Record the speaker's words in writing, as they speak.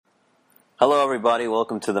Hello, everybody.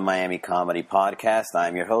 Welcome to the Miami Comedy Podcast.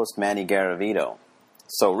 I'm your host, Manny Garavito.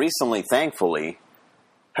 So recently, thankfully,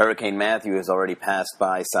 Hurricane Matthew has already passed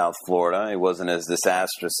by South Florida. It wasn't as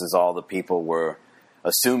disastrous as all the people were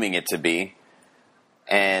assuming it to be.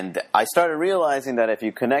 And I started realizing that if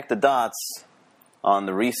you connect the dots on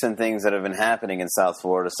the recent things that have been happening in South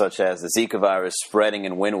Florida, such as the Zika virus spreading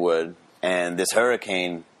in Wynwood and this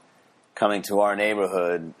hurricane coming to our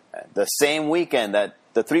neighborhood the same weekend that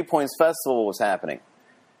the Three Points Festival was happening,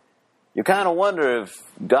 you kind of wonder if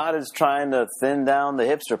God is trying to thin down the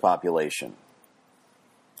hipster population.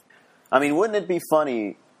 I mean, wouldn't it be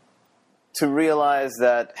funny to realize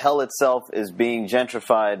that hell itself is being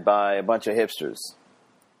gentrified by a bunch of hipsters?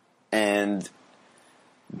 And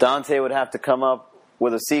Dante would have to come up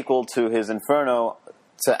with a sequel to his Inferno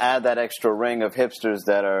to add that extra ring of hipsters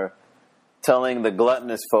that are telling the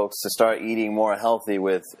gluttonous folks to start eating more healthy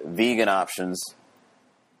with vegan options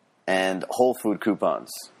and whole food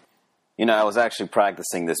coupons. You know, I was actually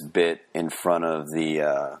practicing this bit in front of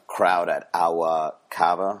the crowd at Agua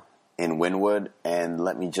Cava in Wynwood, and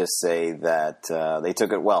let me just say that they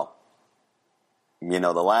took it well. You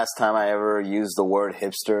know, the last time I ever used the word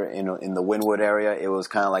hipster in the Wynwood area, it was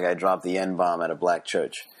kind of like I dropped the N-bomb at a black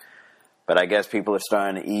church. But I guess people are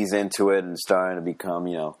starting to ease into it and starting to become,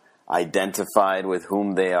 identified with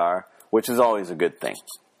whom they are, which is always a good thing.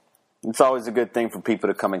 It's always a good thing for people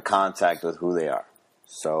to come in contact with who they are.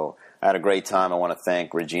 So I had a great time. I want to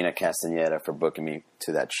thank Regina Castaneda for booking me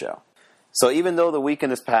to that show. So even though the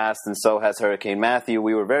weekend has passed and so has Hurricane Matthew,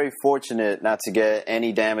 we were very fortunate not to get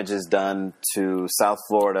any damages done to South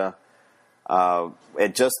Florida.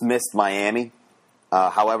 It just missed Miami.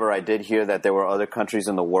 However, I did hear that there were other countries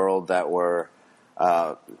in the world that were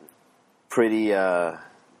pretty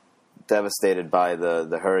devastated by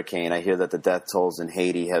the hurricane. I hear that the death tolls in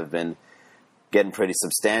Haiti have been getting pretty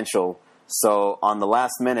substantial. So on the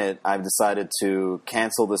last minute, I've decided to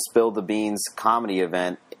cancel the Spill the Beans comedy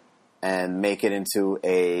event and make it into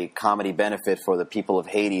a comedy benefit for the people of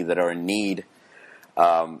Haiti that are in need.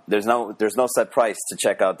 There's no set price to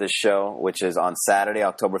check out this show, which is on Saturday,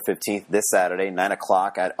 October 15th, this Saturday, 9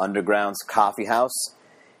 o'clock at Underground's Coffee House.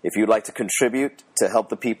 If you'd like to contribute to help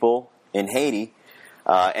the people in Haiti,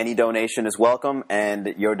 any donation is welcome,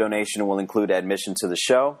 and your donation will include admission to the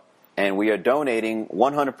show. And we are donating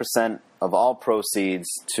 100% of all proceeds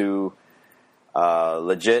to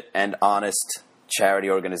legit and honest charity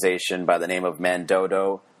organization by the name of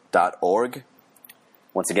Mandodo.org.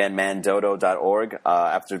 Once again, Mandodo.org.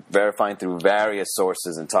 After verifying through various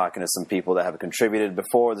sources and talking to some people that have contributed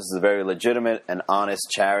before, this is a very legitimate and honest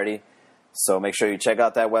charity. So make sure you check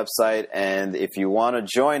out that website. And if you want to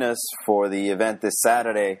join us for the event this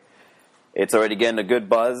Saturday, it's already getting a good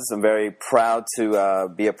buzz. I'm very proud to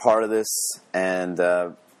be a part of this. And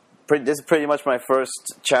this is pretty much my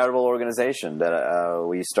first charitable organization that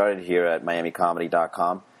we started here at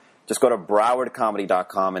MiamiComedy.com. Just go to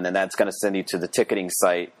BrowardComedy.com, and then that's going to send you to the ticketing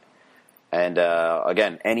site. And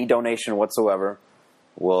again, any donation whatsoever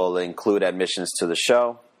will include admissions to the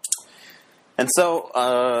show. And so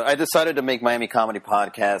I decided to make Miami Comedy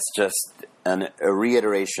Podcast just a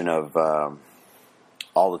reiteration of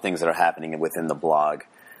all the things that are happening within the blog.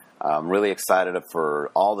 I'm really excited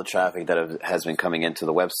for all the traffic that has been coming into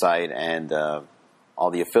the website and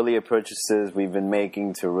all the affiliate purchases we've been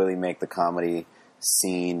making to really make the comedy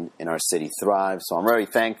scene in our city thrive. So I'm very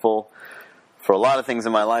thankful for a lot of things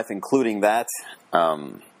in my life, including that.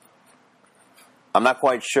 I'm not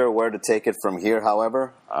quite sure where to take it from here,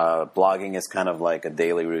 however. Blogging is kind of like a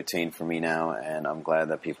daily routine for me now, and I'm glad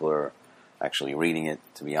that people are actually reading it,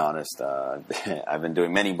 to be honest. I've been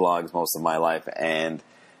doing many blogs most of my life, and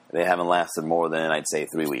they haven't lasted more than, I'd say,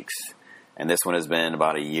 3 weeks. And this one has been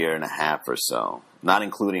about a year and a half or so, not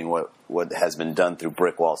including what has been done through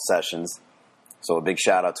Brickwall Sessions. So a big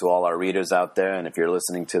shout out to all our readers out there, and if you're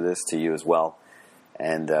listening to this, to you as well.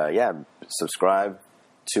 And subscribe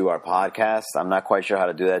to our podcast. I'm not quite sure how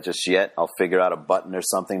to do that just yet. I'll figure out a button or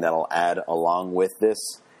something that'll add along with this.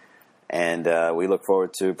 And we look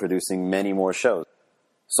forward to producing many more shows.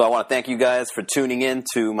 So I want to thank you guys for tuning in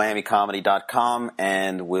to MiamiComedy.com,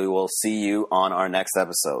 and we will see you on our next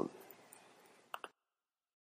episode.